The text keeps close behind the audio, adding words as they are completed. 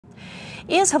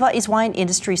Is Hawaii's wine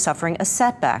industry suffering a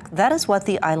setback? That is what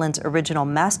the island's original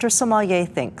master sommelier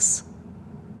thinks.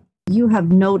 You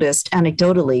have noticed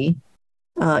anecdotally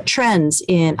trends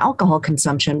in alcohol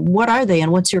consumption. What are they,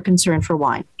 and what's your concern for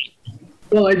wine?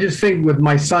 Well, I just think with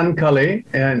my son, Kale,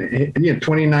 and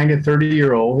 29 to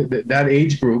 30-year-old, that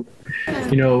age group,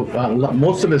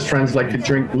 most of his friends like to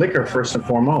drink liquor first and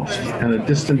foremost, and a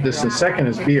distant second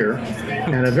is beer,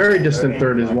 and a very distant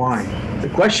third is wine. The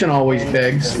question always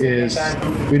begs is,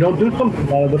 we don't do something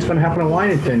about it, what's going to happen to wine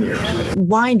in 10 years?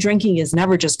 Wine drinking is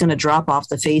never just going to drop off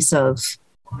the face of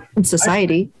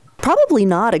society. Probably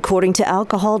not, according to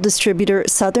alcohol distributor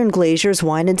Southern Glazer's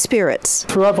Wine and Spirits.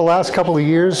 Throughout the last couple of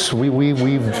years,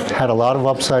 we've had a lot of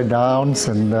upside downs,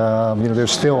 and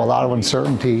there's still a lot of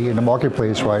uncertainty in the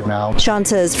marketplace right now. Sean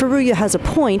says Furuya has a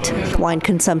point. Wine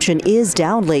consumption is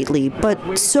down lately,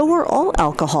 but so are all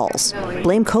alcohols.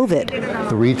 Blame COVID.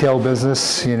 The retail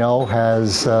business,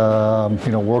 has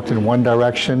worked in one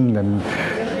direction,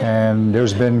 and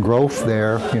there's been growth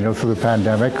there, through the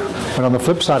pandemic. But on the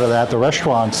flip side of that, the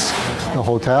restaurants, the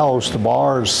hotels, the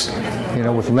bars,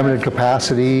 with limited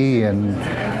capacity and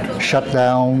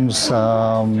shutdowns,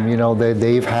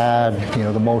 they've had,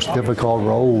 the most difficult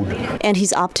road. And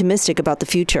he's optimistic about the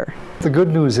future. The good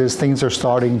news is things are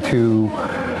starting to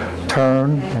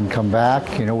turn and come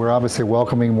back. We're obviously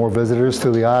welcoming more visitors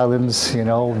to the islands,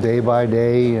 day by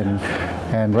day,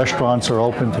 and restaurants are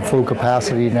open to full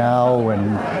capacity now,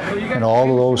 and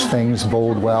all of those things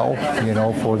bode well,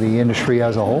 for the industry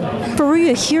as a whole.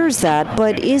 Furuya hears that,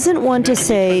 but isn't one to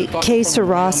say, que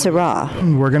sera, sera.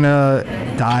 We're going to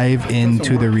dive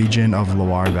into the region of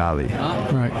Loire Valley.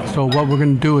 Right, so what we're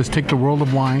going to do is take the world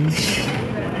of wine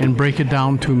and break it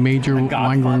down to major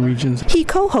wine-growing regions. He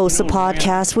co-hosts a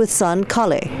podcast with son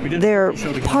Kale. They're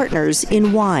partners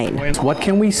in wine. What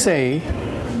can we say?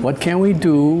 What can we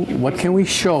do? What can we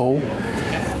show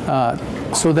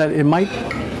so that it might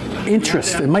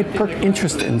perk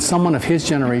interest in someone of his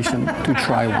generation to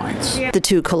try wines. The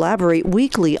two collaborate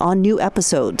weekly on new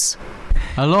episodes.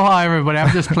 Aloha, everybody.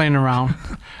 I'm just playing around.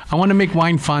 I want to make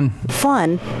wine fun.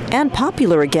 Fun and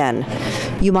popular again.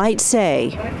 You might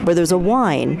say, where there's a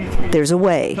wine, there's a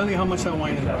way. Tell me how much that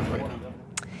wine is worth right now.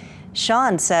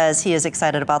 Sean says he is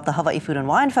excited about the Hawaii Food and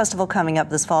Wine Festival coming up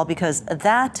this fall because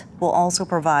that will also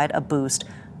provide a boost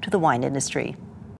to the wine industry.